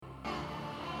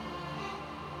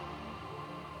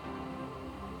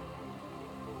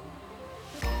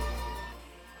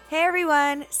Hey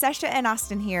everyone, Sesha and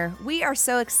Austin here. We are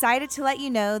so excited to let you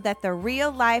know that the Real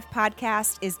Life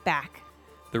Podcast is back.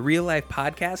 The Real Life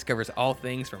Podcast covers all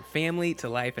things from family to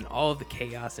life and all of the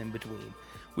chaos in between.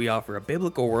 We offer a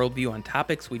biblical worldview on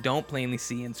topics we don't plainly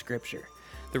see in Scripture.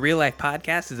 The Real Life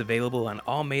Podcast is available on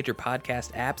all major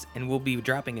podcast apps and will be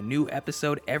dropping a new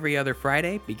episode every other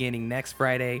Friday, beginning next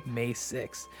Friday, May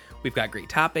 6th. We've got great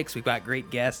topics, we've got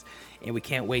great guests, and we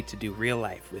can't wait to do real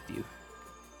life with you.